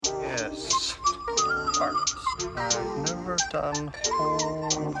I've never done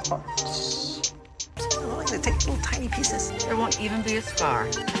whole hearts. They take little tiny pieces. There won't even be a scar.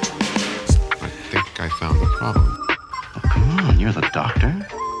 I think I found the problem. Oh, come on, you're the doctor.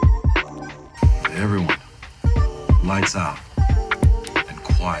 Everyone, lights out and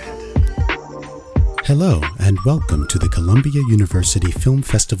quiet. Hello, and welcome to the Columbia University Film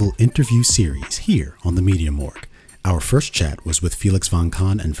Festival interview series here on the Media Morgue. Our first chat was with Felix Von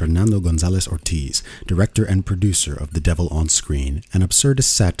Kahn and Fernando Gonzalez Ortiz, director and producer of The Devil on Screen, an absurdist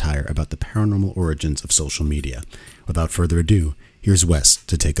satire about the paranormal origins of social media. Without further ado, here's Wes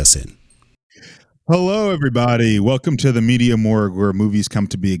to take us in. Hello, everybody. Welcome to the Media Morgue, where movies come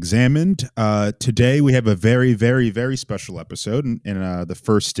to be examined. Today, we have a very, very, very special episode, and the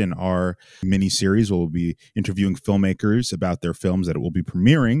first in our mini-series. We'll be interviewing filmmakers about their films that will be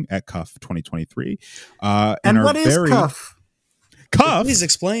premiering at CUF 2023. And what is CUF? CUF, please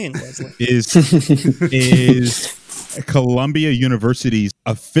explain, Leslie. is Columbia University's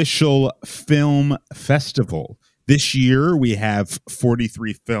official film festival. This year, we have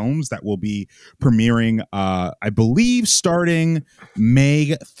 43 films that will be premiering, I believe, starting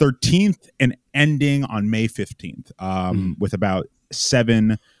May 13th and ending on May 15th, with about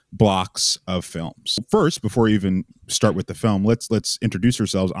 7 blocks of films. First, before we even start with the film, let's introduce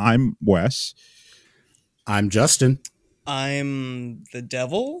ourselves. I'm Wes. I'm Justin. I'm the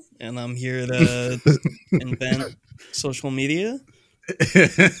Devil, and I'm here to invent social media.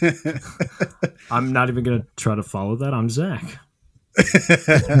 I'm not even going to try to follow that. I'm Zach.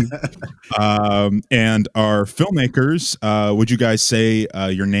 And our filmmakers, would you guys say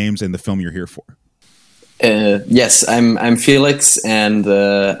your names and the film you're here for? Yes, I'm Felix, and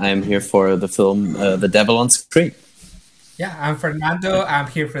I'm here for the film The Devil on Screen. Yeah, I'm Fernando. I'm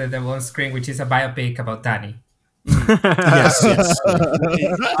here for The Devil on Screen, which is a biopic about Danny. Yes.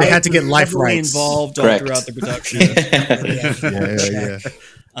 They had to get life rights involved throughout the production.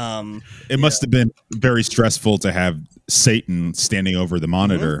 It must have been very stressful to have Satan standing over the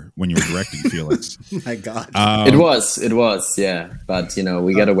monitor when you were directing Felix. My God, it was, yeah. But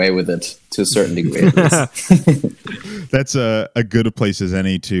we got away with it to a certain degree. That's a good a place as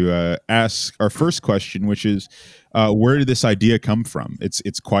any to ask our first question, which is, where did this idea come from?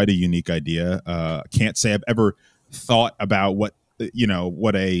 It's quite a unique idea. Can't say I've ever thought about what a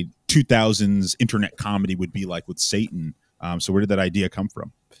 2000s internet comedy would be like with Satan. So where did that idea come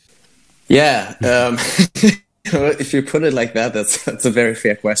from? Yeah, if you put it like that, that's a very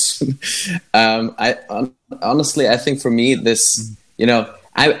fair question. Honestly, I think for me, this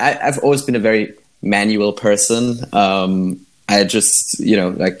I've always been a very manual person. I just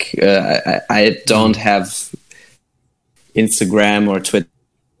I don't have Instagram or Twitter,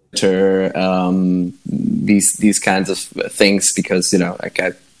 these kinds of things, because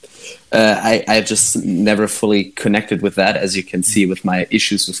I just never fully connected with that, as you can see with my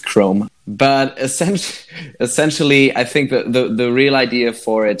issues with Chrome. But essentially, I think the real idea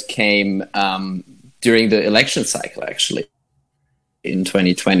for it came during the election cycle, actually, in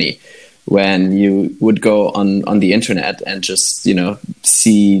 2020. When you would go on the internet and just,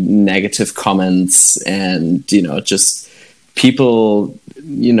 see negative comments and, just people,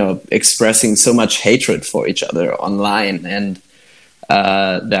 expressing so much hatred for each other online. And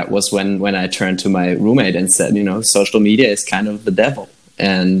that was when I turned to my roommate and said, social media is kind of the devil.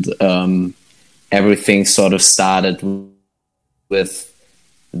 And everything sort of started with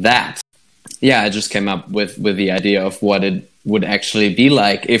that. Yeah, I just came up with the idea of what it would actually be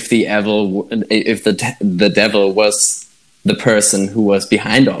like if the devil was the person who was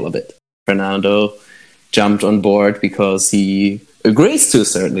behind all of it. Fernando jumped on board because he agrees to a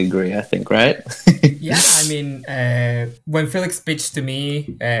certain degree, I think, right? Yeah, I mean, when Felix pitched to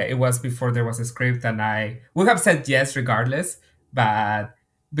me, it was before there was a script, and I would have said yes regardless, but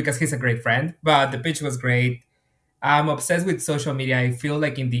because he's a great friend. But the pitch was great. I'm obsessed with social media. I feel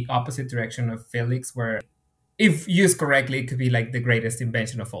like in the opposite direction of Felix, where if used correctly, it could be like the greatest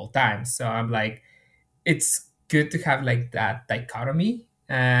invention of all time. So I'm like, it's good to have like that dichotomy.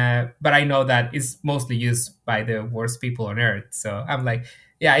 But I know that it's mostly used by the worst people on earth. So I'm like,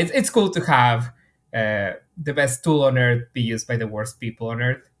 yeah, it's cool to have the best tool on earth be used by the worst people on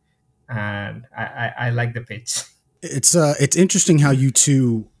earth. And I like the pitch. It's interesting how you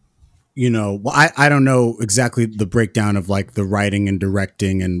two, I don't know exactly the breakdown of like the writing and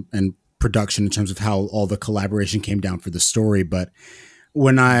directing and production in terms of how all the collaboration came down for the story. But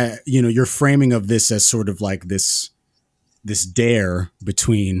when your framing of this as sort of like this dare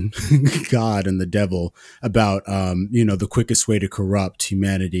between God and the devil about, the quickest way to corrupt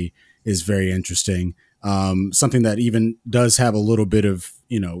humanity is very interesting. Something that even does have a little bit of,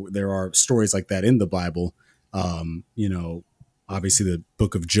 there are stories like that in the Bible. You know, obviously the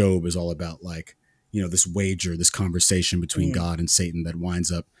book of Job is all about like, you know, this wager, this conversation between God and Satan that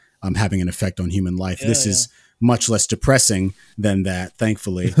winds up having an effect on human life. This is much less depressing than that,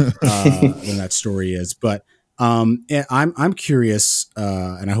 thankfully, than that story is. But I'm curious,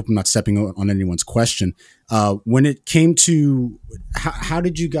 and I hope I'm not stepping on anyone's question. When it came to how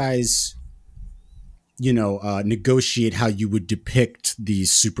did you guys, you know, negotiate how you would depict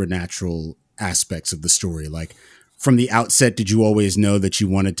these supernatural aspects of the story? Like from the outset, did you always know that you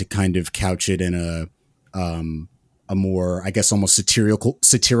wanted to kind of couch it in a more, I guess, almost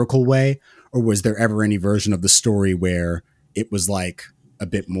satirical way, or was there ever any version of the story where it was like a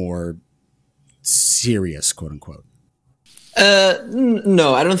bit more serious, quote unquote?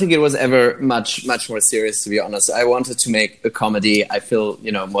 No, I don't think it was ever much more serious, to be honest. I wanted to make a comedy. I feel,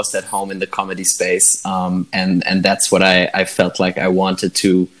 you know, most at home in the comedy space, and that's what I felt like I wanted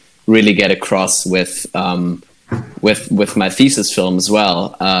to really get across with my thesis film as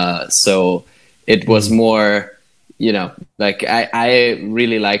well. So it was more, you know, like I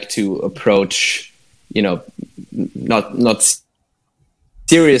really like to approach, you know, not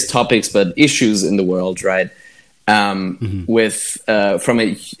serious topics, but issues in the world, right? With from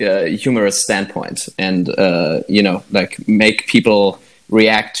a humorous standpoint, and you know, like make people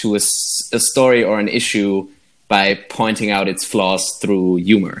react to a story or an issue by pointing out its flaws through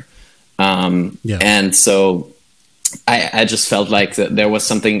humor. And so I just felt like that there was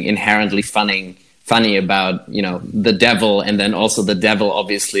something inherently funny about, you know, the devil, and then also the devil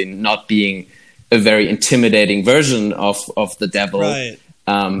obviously not being a very intimidating version of the devil. Right.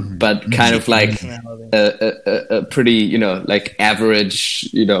 But kind of like a pretty, you know, like average,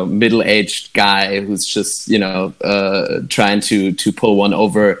 you know, middle-aged guy who's just, you know, trying to pull one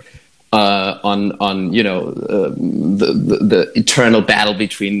over on you know, the eternal battle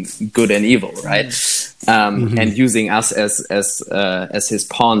between good and evil, right? And using us as his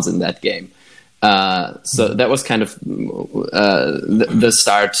pawns in that game. So that was kind of the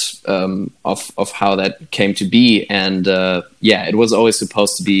start of how that came to be, and it was always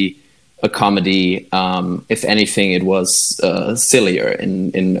supposed to be a comedy. If anything, it was sillier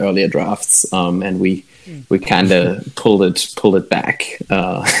in earlier drafts, and we kind of pulled it back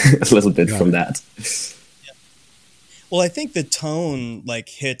a little bit from that. Yeah. Well, I think the tone like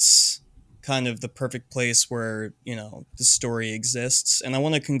hits kind of the perfect place where, you know, the story exists, and I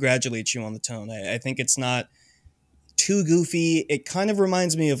want to congratulate you on the tone. I think it's not too goofy. It kind of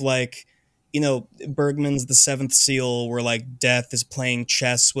reminds me of like, you know, Bergman's The Seventh Seal, where like death is playing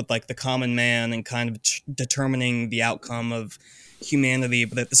chess with like the common man and kind of determining the outcome of humanity,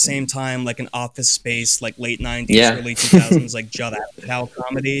 but at the same time like an Office Space, like late 90s, early 2000s, like Judd Apatow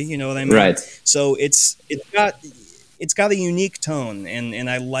comedy, you know what I mean? Right. So it's got a unique tone, and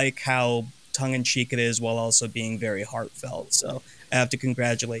I like how tongue-in-cheek it is while also being very heartfelt. So I have to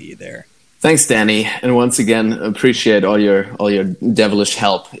congratulate you there. Thanks, Danny, and once again appreciate all your devilish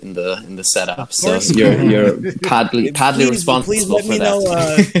help in the setup. So you're partly responsible please let for me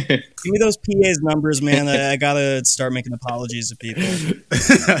that. Know, give me those PA's numbers, man. I gotta start making apologies to people.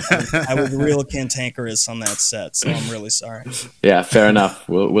 I was real cantankerous on that set, so I'm really sorry. Yeah, fair enough.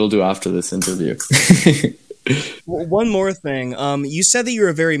 We'll do after this interview. Well, one more thing. You said that you're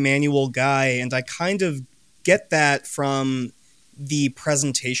a very manual guy, and I kind of get that from the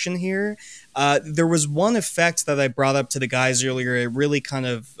presentation here. There was one effect that I brought up to the guys earlier. It really kind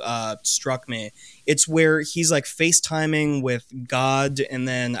of struck me. It's where he's like FaceTiming with God, and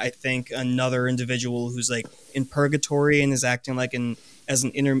then I think another individual who's like in purgatory and is acting like as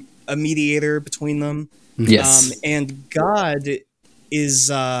a mediator between them. Yes. And God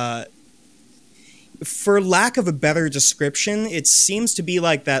is, for lack of a better description, it seems to be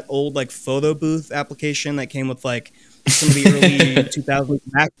like that old like photo booth application that came with like some of the early 2000s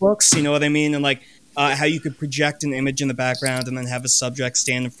MacBooks, you know what I mean? And like how you could project an image in the background and then have a subject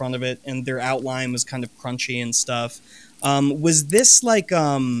stand in front of it, and their outline was kind of crunchy and stuff. Was this like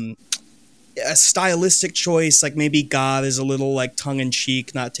a stylistic choice? Like maybe God is a little like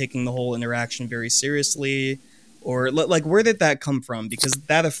tongue-in-cheek, not taking the whole interaction very seriously? Or like where did that come from? Because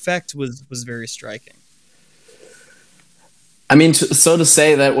that effect was very striking. I mean, so to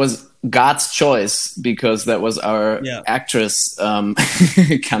say, that was God's choice, because that was our actress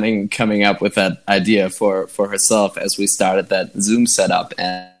coming up with that idea for herself as we started that Zoom setup,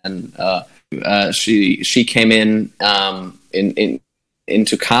 and she came into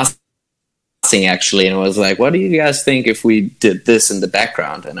casting actually, and was like, "What do you guys think if we did this in the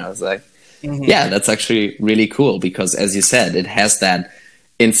background?" And I was like, "Yeah, that's actually really cool," because as you said, it has that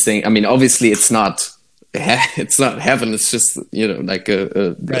instinct. I mean, obviously, it's not it's not heaven. It's just, like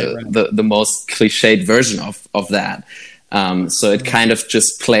Right. the most cliched version of that. So it kind of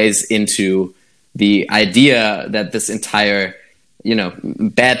just plays into the idea that this entire,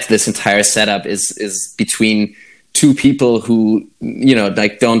 this entire setup is between two people who,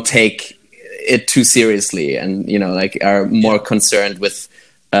 like don't take it too seriously and, like are more concerned with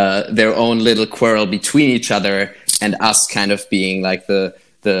their own little quarrel between each other, and us kind of being like the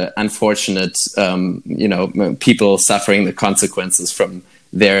unfortunate, people suffering the consequences from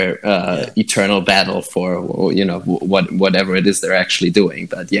their eternal battle for, whatever it is they're actually doing.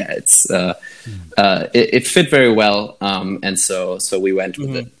 But yeah, it fit very well, and so we went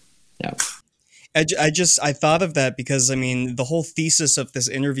with it. Yeah. I thought of that because, I mean, the whole thesis of this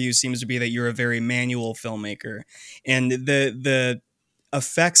interview seems to be that you're a very manual filmmaker, and the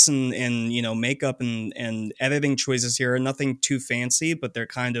effects and makeup and editing choices here are nothing too fancy, but they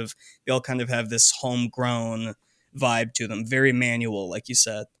all kind of have this homegrown vibe to them, very manual, like you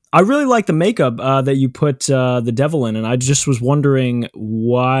said. I really like the makeup that you put the devil in, and I just was wondering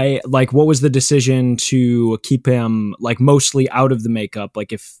why, like, what was the decision to keep him like mostly out of the makeup?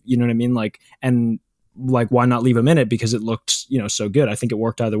 Like, if you know what I mean, like, and like, why not leave him in it because it looked, so good? I think it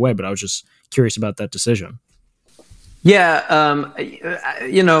worked either way, but I was just curious about that decision. Yeah,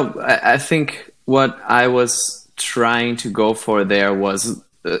 I think what I was trying to go for there was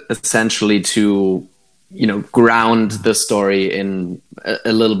essentially to ground the story in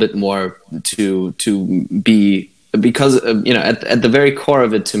a little bit more to be, because at the very core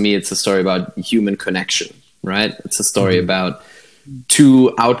of it, to me, it's a story about human connection, right? It's a story about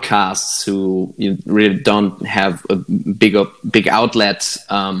two outcasts who really don't have a big outlet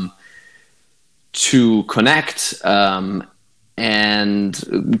to connect, and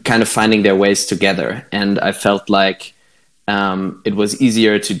kind of finding their ways together. And I felt like it was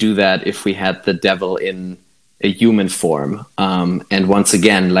easier to do that if we had the devil in a human form, and once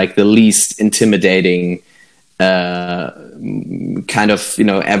again, like the least intimidating kind of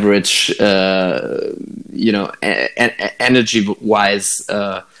average energy wise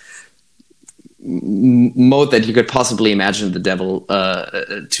mode that you could possibly imagine the devil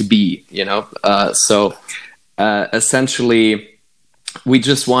to be. So essentially we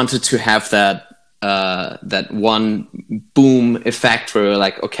just wanted to have that one boom effect where we're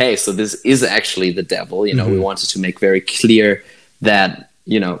like, okay, so this is actually the devil. We wanted to make very clear that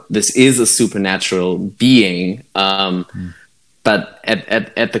this is a supernatural being, but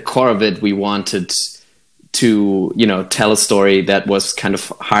at the core of it, we wanted to tell a story that was kind of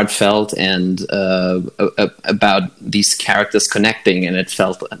heartfelt and about these characters connecting, and it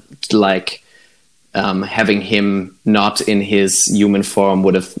felt like having him not in his human form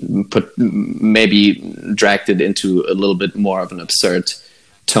would have maybe dragged it into a little bit more of an absurd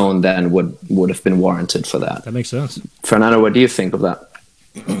tone than would have been warranted for that. That makes sense. Fernando, what do you think of that?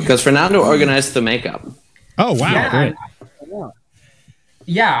 Because Fernando organized the makeup. Oh wow! Yeah, Great.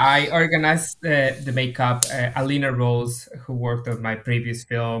 Yeah, I organized the makeup. Alina Rose, who worked on my previous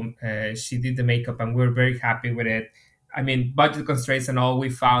film, she did the makeup, and we were very happy with it. I mean, budget constraints and all, we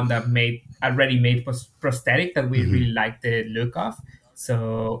found a ready-made prosthetic that we really liked the look of.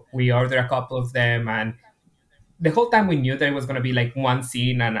 So we ordered a couple of them, and the whole time we knew that it was going to be like one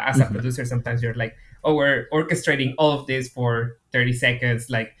scene. And as a producer, sometimes you're like, oh, we're orchestrating all of this for 30 seconds.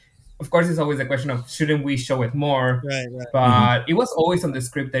 Like, of course, it's always a question of shouldn't we show it more? Right. But it was always on the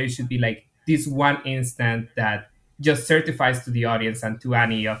script that it should be like this one instant that just certifies to the audience and to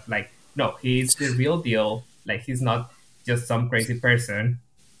Annie of like, no, he's the real deal. Like, he's not just some crazy person,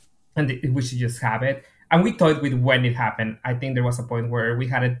 and we should just have it. And we toyed with when it happened. I think there was a point where we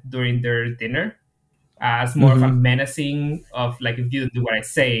had it during their dinner as more of a menacing of like, if you don't do what I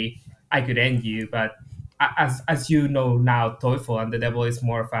say, I could end you. But as you know now, Teufel and the devil is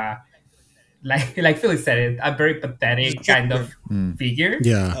more of a, like Philly said it, a very pathetic kind of figure.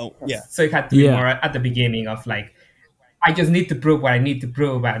 Yeah. Oh, yeah. So it had to be more at the beginning of like, I just need to prove what I need to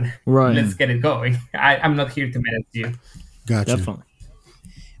prove, and let's get it going. I'm not here to menace you. Gotcha. Definitely.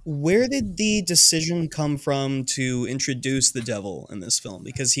 Where did the decision come from to introduce the devil in this film?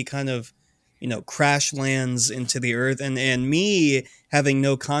 Because he kind of, crash lands into the earth, and me having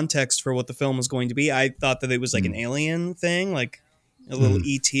no context for what the film was going to be, I thought that it was like an alien thing, like a little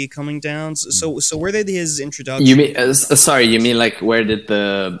ET coming down. So where did his introduction? You mean you mean like where did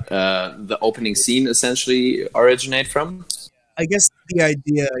the opening scene essentially originate from? I guess the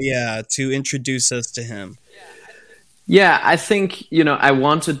idea, to introduce us to him. Yeah, I think, I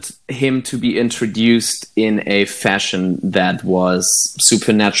wanted him to be introduced in a fashion that was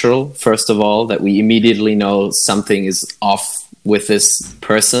supernatural, first of all, that we immediately know something is off with this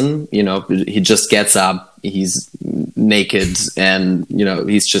person. You know, he just gets up, he's naked, and you know,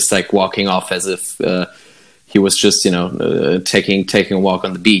 he's just like walking off as if he was just, you know, taking a walk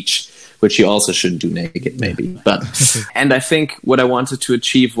on the beach, which you also should do naked, maybe. But and I think what I wanted to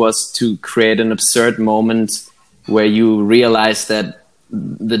achieve was to create an absurd moment where you realize that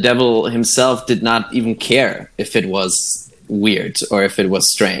the devil himself did not even care if it was weird or if it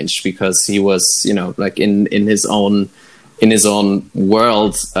was strange, because he was, you know, like in his own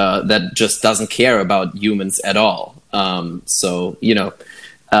world that just doesn't care about humans at all. So, you know,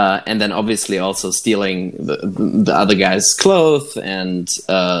 and then obviously also stealing the other guy's clothes and,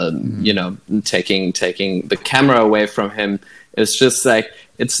 you know, taking the camera away from him. It's just like,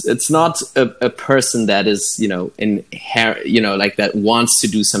 it's not a person that is, you know, like that wants to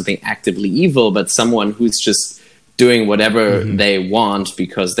do something actively evil, but someone who's just doing whatever they want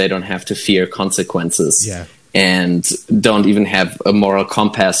because they don't have to fear consequences. Yeah. And don't even have a moral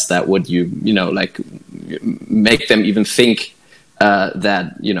compass that would, you know, like make them even think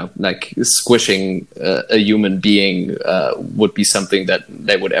that, you know, like squishing a human being would be something that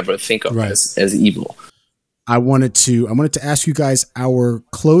they would ever think of as evil. I wanted to ask you guys our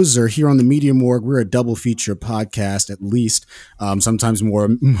closer here on the Media Morgue. We're a double feature podcast, at least, sometimes more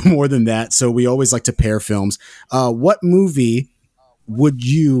than that. So we always like to pair films. What movie would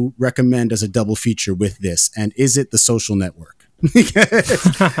you recommend as a double feature with this? And is it The Social Network?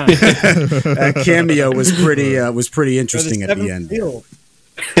 Cameo was pretty interesting at the end.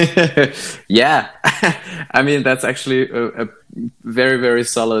 Yeah, I mean, that's actually a very, very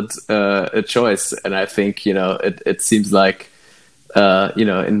solid choice, and I think, you know, it seems like you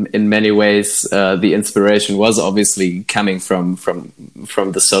know, in many ways the inspiration was obviously coming from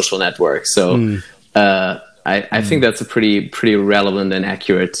The Social Network. So I think that's a pretty relevant and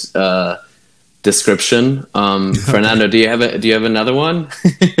accurate description. Fernando, do you have another one?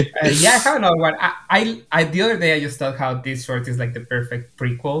 Yeah, I have another one. I the other day I just thought how this short is like the perfect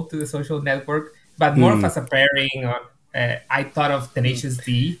prequel to The Social Network, but more of as a pairing. I thought of Tenacious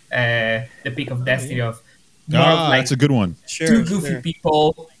D, The Peak of Destiny, of more of like that's a good one. Two goofy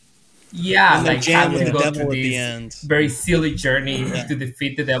people. Yeah, and like jam having with to the go devil through at the this end. very silly journey to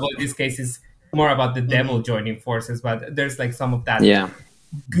defeat the devil. In this case, is more about the devil joining forces, but there's like some of that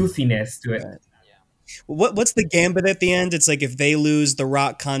goofiness to it. What's the gambit at the end? It's like if they lose the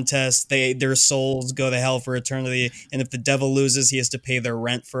rock contest, their souls go to hell for eternity, and if the devil loses, he has to pay their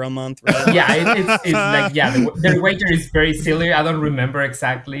rent for a month. Right? Yeah, it's like the wager is very silly. I don't remember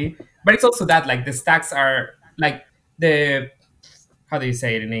exactly, but it's also that like the stacks are like how do you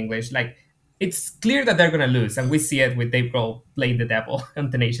say it in English? Like it's clear that they're gonna lose, and we see it with Dave Grohl playing the devil and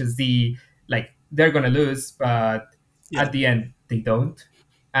Tenacious D. Like they're gonna lose, but at the end they don't.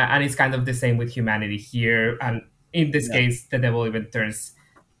 And it's kind of the same with humanity here. And in this case, the devil even turns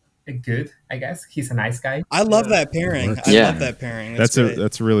good, I guess. He's a nice guy. I love that pairing. I love that pairing. That's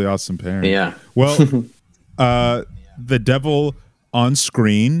a really awesome pairing. Yeah. Well, The Devil on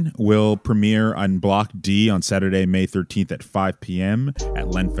Screen will premiere on Block D on Saturday, May 13th at 5 p.m. at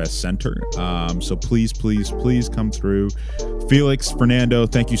Lenfest Center. So please come through. Felix, Fernando,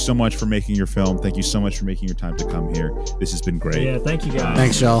 thank you so much for making your film. Thank you so much for making your time to come here. This has been great. Yeah, thank you guys.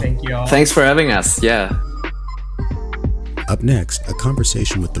 Thanks, y'all. Thank you all. Thanks for having us. Yeah. Up next, a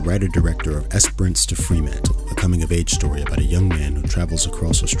conversation with the writer-director of Esperance to Fremantle, a coming-of-age story about a young man who travels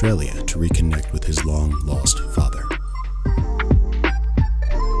across Australia to reconnect with his long-lost father.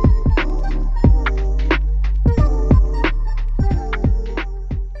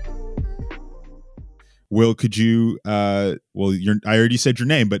 Will, could you, I already said your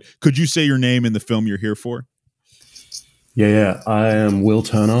name, but could you say your name in the film you're here for? Yeah. I am Will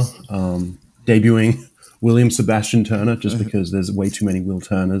Turner, debuting William Sebastian Turner, just because there's way too many Will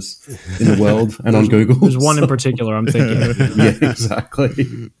Turners in the world and on Google. There's one in particular I'm thinking of. Yeah,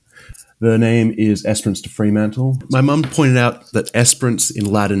 exactly. The name is Esperance to Fremantle. My mum pointed out that Esperance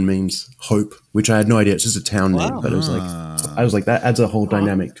in Latin means hope, which I had no idea. It's just a town name, but it was like, I was like, that adds a whole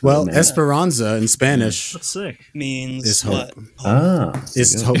dynamic to Well, it. Esperanza in Spanish That's sick. Means is hope. what?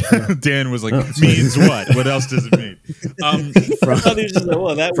 Is hope. Dan was like, means what? What else does it mean?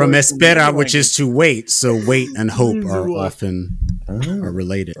 From espera, which is to wait. So wait and hope are often are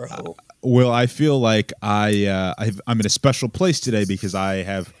related. Well, I feel like I'm in a special place today because I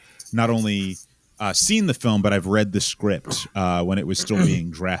have not only seen the film, but I've read the script when it was still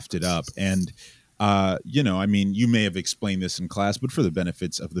being drafted up. And, you may have explained this in class, but for the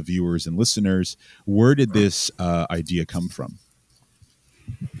benefits of the viewers and listeners, where did this idea come from?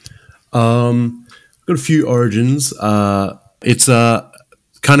 Got a few origins. It's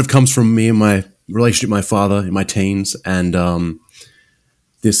kind of comes from me and my relationship with my father in my teens, and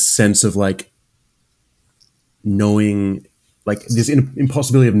this sense of like knowing, like this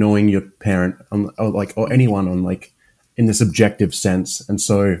impossibility of knowing your parent or anyone on like in this objective sense. And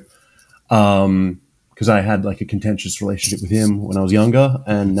so because I had like a contentious relationship with him when I was younger,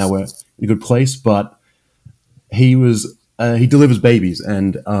 and now we're in a good place, but he delivers babies,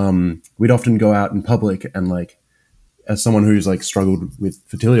 and we'd often go out in public, and like as someone who's like struggled with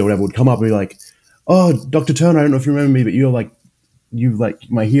fertility or whatever would come up and be like, "Oh, Dr. Turner, I don't know if you remember me, but you're like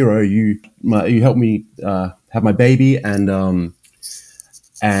my hero. You helped me have my baby, and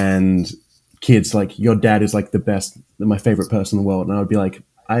kids, like your dad is like my favorite person in the world." And I would be like,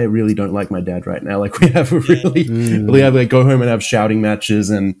 I really don't like my dad right now. Like we have really have like go home and have shouting matches,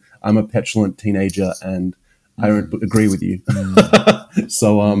 and I'm a petulant teenager, and I don't agree with you.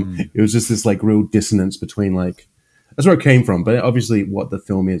 So it was just this like real dissonance between like, that's where it came from. But obviously what the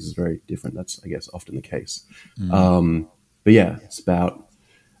film is very different. That's, I guess, often the case. But yeah,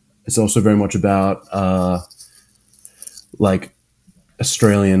 it's also very much about like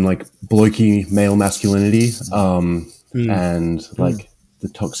Australian like blokey male masculinity and like the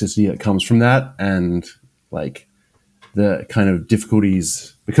toxicity that comes from that, and like the kind of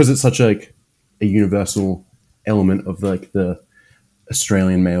difficulties, because it's such a universal element of like the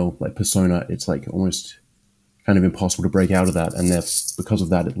Australian male like persona. It's like almost kind of impossible to break out of that, and that's because of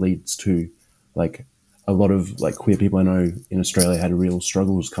that it leads to like a lot of like queer people I know in Australia had real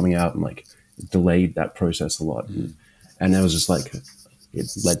struggles coming out, and like it delayed that process a lot, and it was just like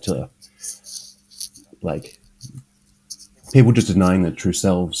it led to like people just denying their true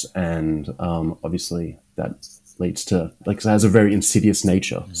selves, and obviously that leads to like it has a very insidious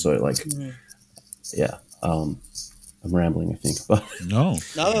nature. So like yeah, I'm rambling, I think, but no,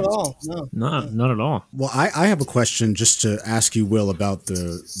 not at all. No, not at all. Well, I have a question just to ask you, Will, about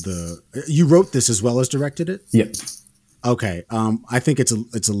the you wrote this as well as directed it? Yep. Okay. I think it's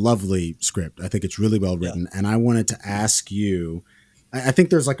a lovely script. I think it's really well written. And I wanted to ask you, I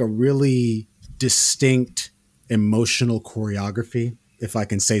think there's like a really distinct emotional choreography, if I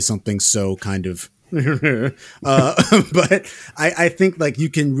can say something so kind of, but I think like you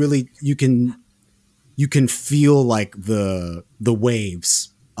can feel like the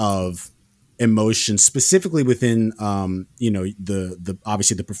waves of emotion, specifically within the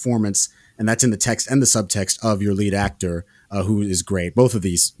obviously the performance, and that's in the text and the subtext of your lead actor, who is great. Both of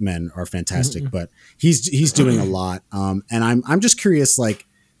these men are fantastic, but he's doing a lot. And I'm just curious, like,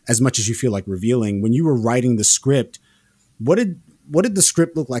 as much as you feel like revealing, when you were writing the script, what did the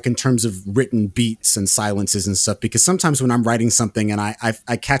script look like in terms of written beats and silences and stuff? Because sometimes when I'm writing something and I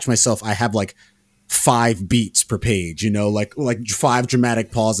catch myself, I have like 5 beats per page, like 5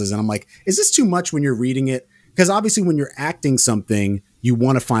 dramatic pauses. And I'm like, is this too much when you're reading it? Because obviously when you're acting something, you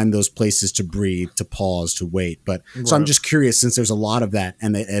want to find those places to breathe, to pause, to wait. But so I'm just curious, since there's a lot of that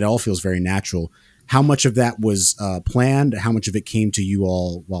and it all feels very natural, how much of that was planned? How much of it came to you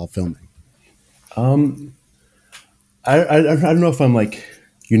all while filming? I don't know if I'm like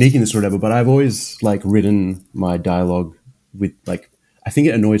unique in this or whatever, but I've always like written my dialogue with like, I think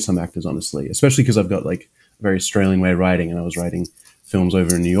it annoys some actors, honestly, especially because I've got like a very Australian way of writing, and I was writing films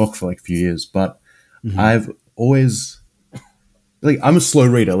over in New York for like a few years. But I've always like, I'm a slow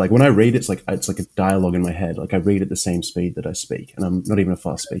reader. Like when I read, it's like a dialogue in my head. Like I read at the same speed that I speak, and I'm not even a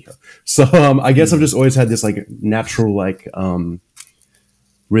fast speaker. So I guess I've just always had this like natural like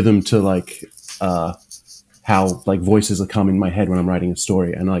rhythm to like how like voices will come in my head when I'm writing a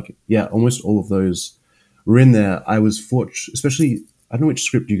story, and like almost all of those were in there. I was fortunate, especially. I don't know which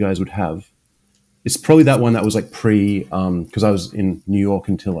script you guys would have. It's probably that one that was like because I was in New York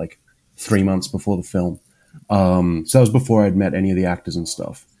until like 3 months before the film. So that was before I'd met any of the actors and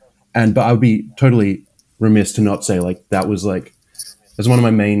stuff. But I would be totally remiss to not say like that's one of my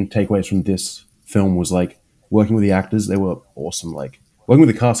main takeaways from this film was like working with the actors. They were awesome. Like working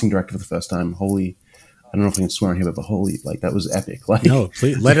with the casting director for the first time. I don't know if I can swear on here, but holy, like that was epic. Like, no,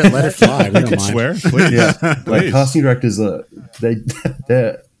 please let it fly. We don't mind. Swear, please. Yeah, like casting directors, they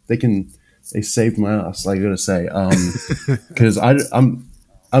saved my ass. I gotta say, because I'm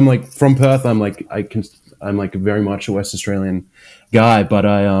like from Perth. I'm like very much a West Australian guy, but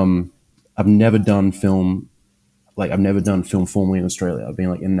I've never done film. Like I've never done film formally in Australia. I've been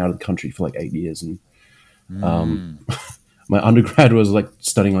like in and out of the country for like 8 years, and my undergrad was like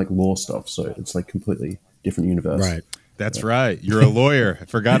studying like law stuff, so it's like completely different universe. Right. That's right. You're a lawyer. I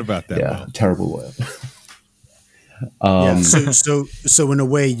forgot about that. Yeah, terrible lawyer. So in a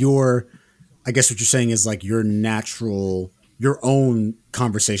way, I guess what you're saying is like your own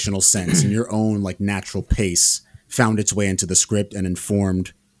conversational sense and your own like natural pace found its way into the script and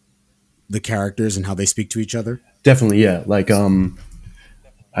informed the characters and how they speak to each other? Definitely, yeah. Like,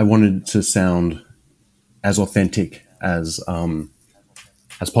 I wanted to sound as authentic as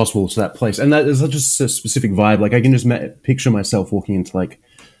possible to that place, and that is just a specific vibe. Like, I can just picture myself walking into like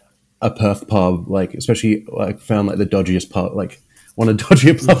a Perth pub, like especially like found like the dodgiest pub, like one of the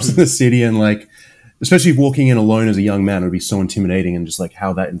dodgier pubs in the city, and like especially walking in alone as a young man, it would be so intimidating, and just like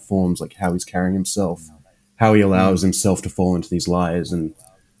how that informs like how he's carrying himself, how he allows himself to fall into these lies, and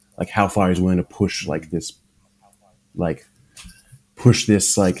like how far he's willing to push like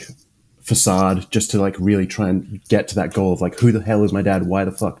facade just to like really try and get to that goal of like, who the hell is my dad? Why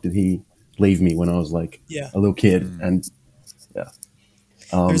the fuck did he leave me when I was like a little kid? And yeah.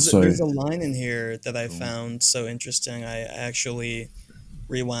 There's a line in here that I found so interesting. I actually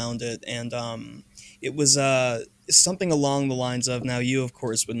rewound it, and it was something along the lines of, now you of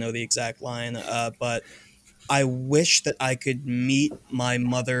course would know the exact line, but I wish that I could meet my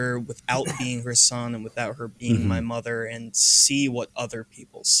mother without being her son and without her being my mother, and see what other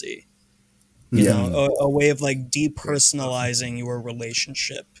people see. You know, a way of like depersonalizing your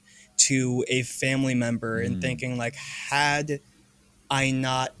relationship to a family member, and thinking like, had I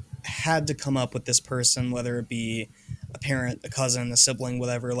not had to come up with this person, whether it be a parent, a cousin, a sibling,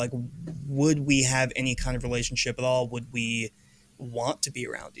 whatever, like, would we have any kind of relationship at all? Would we want to be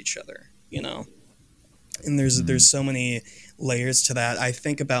around each other? You know? And there's so many layers to that. I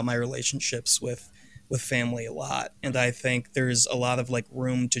think about my relationships with family a lot, and I think there's a lot of like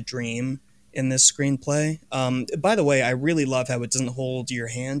room to dream in this screenplay. By the way, I really love how it doesn't hold your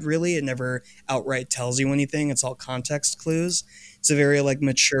hand, really. It never outright tells you anything. It's all context clues. It's a very like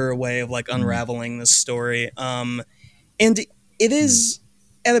mature way of like unraveling this story. And it is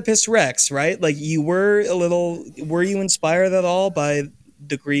Oedipus Rex, right? Like, were you inspired at all by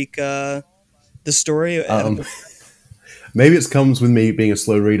the Greek, the story? Maybe it comes with me being a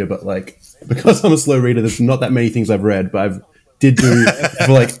slow reader, but like, because I'm a slow reader, there's not that many things I've read, but I've did do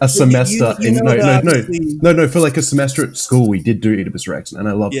for like a semester for like a semester at school, we did do Oedipus Rex, and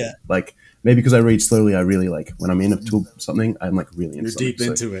I love it. Like, maybe because I read slowly, I really like, when I'm into something, I'm like really into You're deep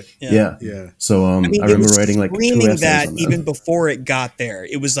into it. Yeah. So I remember writing like 2 essays that on that. even before it got there,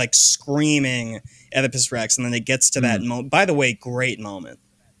 it was like screaming Oedipus Rex, and then it gets to that moment. By the way, great moment,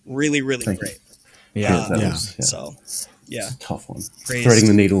 really, really Thank great. You. So yeah, it's a tough one. Threading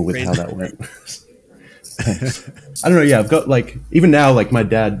the needle with how that went. I don't know. Yeah, I've got like, even now, like my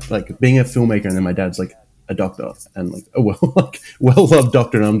dad, like being a filmmaker, and then my dad's like a doctor, and like a well-loved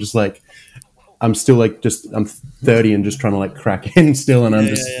doctor, and I'm just like, I'm still like, I'm 30 and just trying to like crack in still, and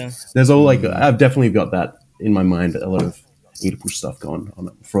I'm there's all like, I've definitely got that in my mind, a lot of Oedipal stuff going on,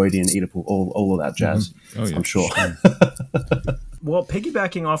 Freudian Oedipal, all of that jazz. I'm sure. Well,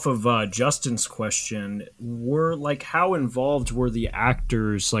 piggybacking off of Justin's question, how involved were the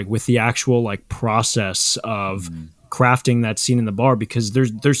actors like with the actual like process of crafting that scene in the bar? Because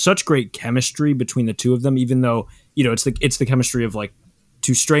there's such great chemistry between the two of them, even though, you know, it's the chemistry of like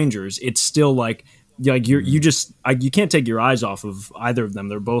two strangers. It's still like you can't take your eyes off of either of them.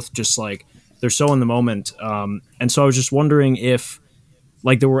 They're both just like, they're so in the moment. And so I was just wondering if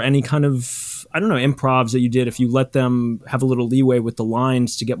like there were any kind of, I don't know, improvs that you did, if you let them have a little leeway with the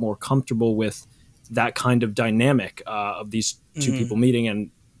lines to get more comfortable with that kind of dynamic of these two people meeting, and,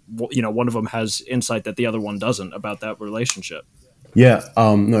 you know, one of them has insight that the other one doesn't about that relationship. Yeah,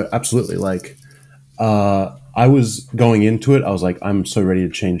 no, absolutely. Like, I was going into it, I was like, I'm so ready to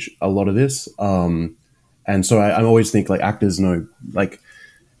change a lot of this. And so I always think like actors know, like,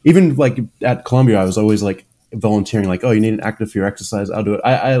 even like at Columbia, I was always like volunteering, like, oh, you need an actor for your exercise, I'll do it.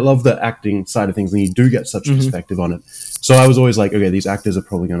 I love the acting side of things, and you do get such a perspective on it. So I was always like, okay, these actors are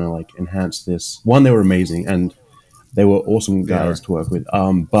probably going to like enhance this. One, they were amazing, and they were awesome guys to work with.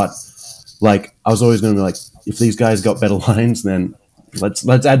 But like, I was always going to be like, if these guys got better lines, then let's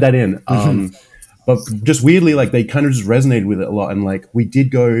add that in. But just weirdly, like, they kind of just resonated with it a lot. And like, we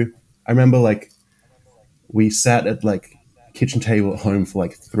did go, I remember like, we sat at like kitchen table at home for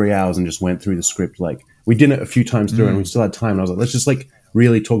like 3 hours and just went through the script. Like, we did it a few times through, and we still had time. And I was like, let's just like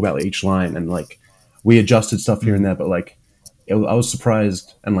really talk about like, each line. And like, we adjusted stuff here and there, but like, I was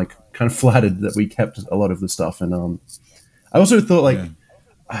surprised and like kind of flattered that we kept a lot of the stuff. And I also thought like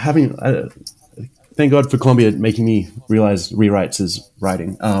thank God for Columbia making me realize rewrites is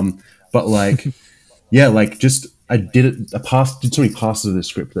writing. But like, yeah, like just I did so many passes of the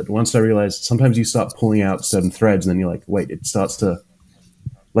script that once I realized sometimes you start pulling out certain threads, and then you're like, wait, it starts to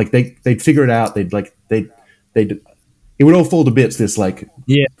like they'd figure it out. It would all fall to bits. This like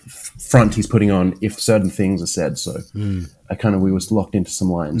front he's putting on if certain things are said. So we was locked into some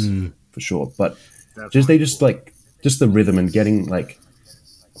lines for sure. But just the rhythm and getting like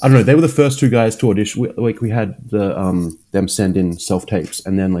I don't know. They were the first two guys to audition. We had them send in self tapes,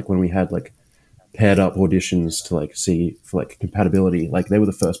 and then like when we had like paired up auditions to like see for like compatibility, like they were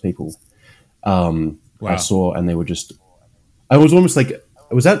the first people I saw, and they were just. I was almost like,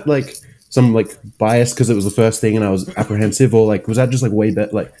 was that like some like bias because it was the first thing and I was apprehensive, or like was that just like way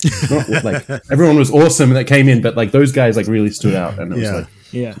better? Like, not like everyone was awesome that came in, but like those guys like really stood out, and it was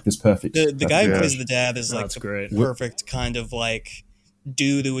like this perfect. The guy who plays the dad is like the great. perfect kind of like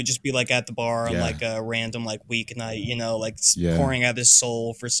dude who would just be like at the bar on like a random like weeknight, you know, like pouring out his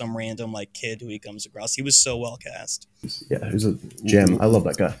soul for some random like kid who he comes across. He was so well cast. Yeah, he was a gem. I love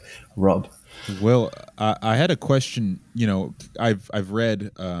that guy, Rob. Well, I had a question. You know, I've read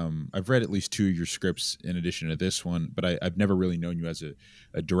at least two of your scripts in addition to this one, but I've never really known you as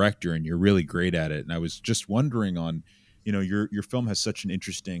a director, and you're really great at it. And I was just wondering on, you know, your film has such an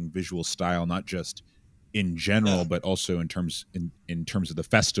interesting visual style, not just in general, but also in terms of the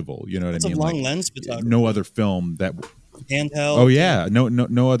festival. You know what I mean? It's a long like, lens photography. No other film that handheld. Oh yeah,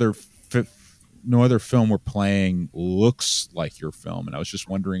 no other film we're playing looks like your film, and I was just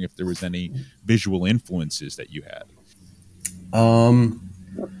wondering if there was any visual influences that you had.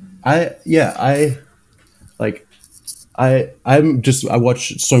 I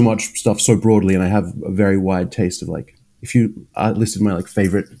watch so much stuff so broadly, and I have a very wide taste of like, if you listed my like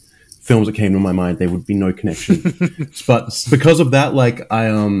favorite films that came to my mind, there would be no connection. But because of that, like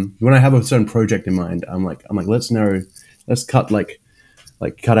when I have a certain project in mind, I'm like let's cut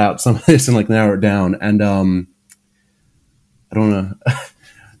out some of this and like narrow it down. And I don't know.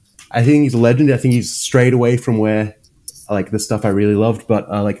 I think he's a legend. I think he's strayed away from where like the stuff I really loved, but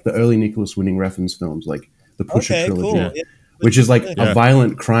like the early Nicholas Winding Refn's films, like the Pusher trilogy, cool. Yeah. which is like a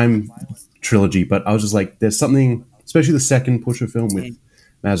violent crime trilogy. But I was just like, there's something, especially the second Pusher film with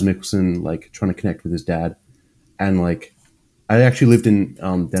Mads Mikkelsen like trying to connect with his dad, and like I actually lived in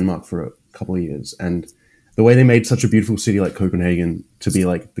Denmark for a couple of years, and the way they made such a beautiful city like Copenhagen to be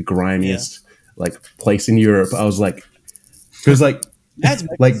like the grimiest like place in Europe, I was like, because like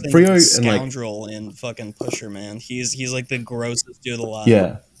Frio and scoundrel and fucking Pusher, man. He's like the grossest dude alive.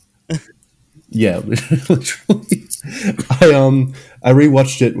 Yeah. Yeah, literally. I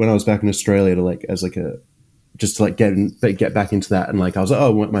rewatched it when I was back in Australia to like as like a just to like get back into that, and like I was like,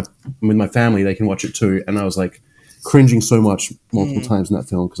 oh, with my family they can watch it too, and I was like cringing so much multiple times in that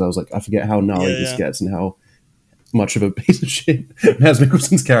film because I was like, I forget how gnarly this gets and how much of a piece of shit Mads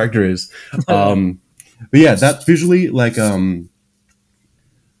Mikkelsen's character is. But yeah, that visually like I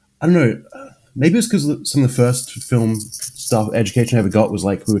don't know, maybe it's because some of the first film stuff education I ever got was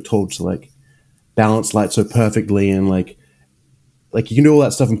like we were told to like balance light so perfectly, and like you can do all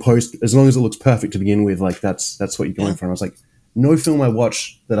that stuff in post as long as it looks perfect to begin with. Like that's what you're going for. And I was like, no film I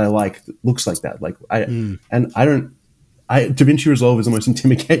watch that I like looks like that. Like Da Vinci Resolve is the most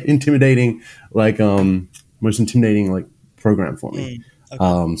intimidating like program for me.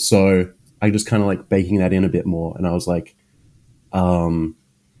 Okay. So I just kind of like baking that in a bit more, and I was like,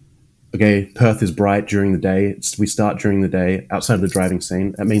 okay, Perth is bright during the day. We start during the day outside of the driving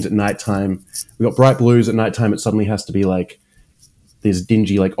scene. That means at nighttime, we got bright blues. At nighttime, it suddenly has to be like these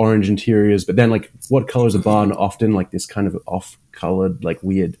dingy, like orange interiors. But then like what color is a barn? Often like this kind of off colored, like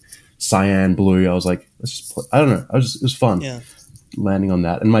weird cyan blue. I was like, let's just I don't know. It was fun landing on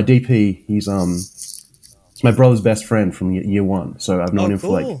that. And my DP, he's it's my brother's best friend from year one. So I've known him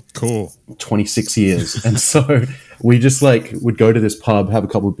for like 26 years. And so we just like would go to this pub, have a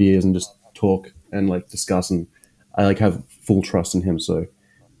couple of beers and just talk and like discuss. And I like have full trust in him. So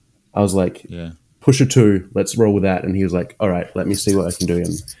I was like, Pusher 2, let's roll with that. And he was like, all right, let me see what I can do. And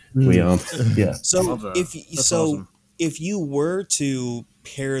we, So if you were to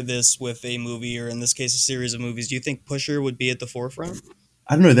pair this with a movie, or in this case, a series of movies, do you think Pusher would be at the forefront?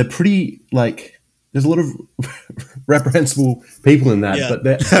 I don't know. They're pretty like, there's a lot of reprehensible people in that, but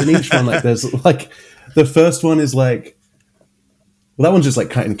in each one, like there's like, the first one is like, well, that one's just like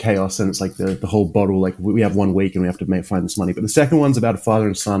cut in chaos, and it's like the whole bottle, like we have 1 week and we have to find this money. But the second one's about a father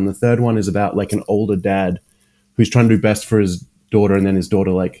and son. The third one is about like an older dad who's trying to do best for his daughter, and then his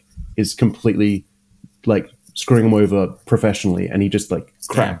daughter like is completely like screwing him over professionally, and he just like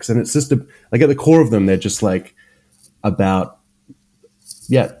cracks. And it's just like at the core of them, they're just like about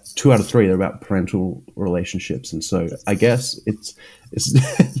 2 out of 3 they're about parental relationships. And so I guess it's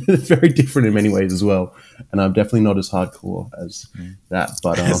very different in many ways as well, and I'm definitely not as hardcore as that,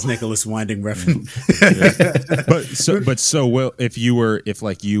 but as Nicholas Winding Refn. but so Will, if you were at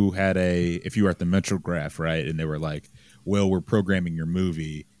the Metrograph, right, and they were like, well, we're programming your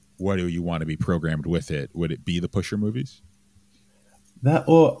movie, what do you want to be programmed with it? Would it be the Pusher movies? That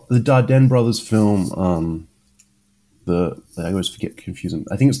or the Dardenne brothers film I always forget, confuse them.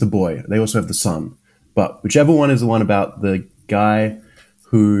 I think it's the boy. They also have the son, but whichever one is the one about the guy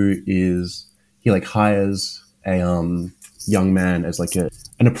who he like hires a young man as like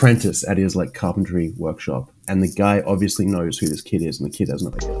an apprentice at his like carpentry workshop, and the guy obviously knows who this kid is, and the kid has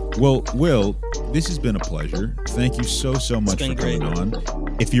no idea. Well, Will, this has been a pleasure. Thank you so much for coming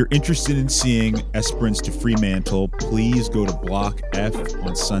on. If you're interested in seeing Esperance to Fremantle, please go to Block F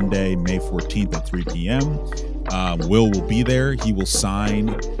on Sunday, May 14th at 3 p.m. Will be there. He will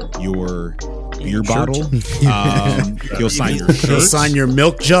sign your beer bottle. He'll sign your shirt. He'll sign your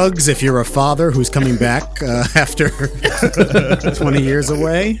milk jugs if you're a father who's coming back after 20 years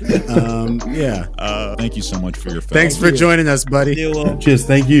away. Thank you so much for your film. Thanks for joining us, buddy. Cheers,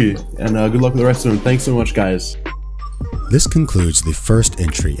 thank you, and good luck with the rest of them. Thanks so much, guys. This concludes the first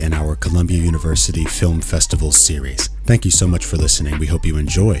entry in our Columbia University Film Festival series. Thank you so much for listening. We hope you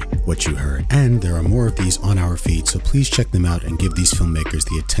enjoy what you heard. And there are more of these on our feed, so please check them out and give these filmmakers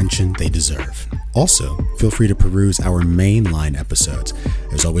the attention they deserve. Also, feel free to peruse our mainline episodes.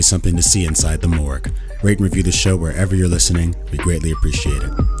 There's always something to see inside the morgue. Rate and review the show wherever you're listening. We greatly appreciate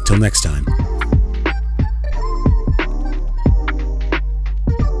it. Till next time.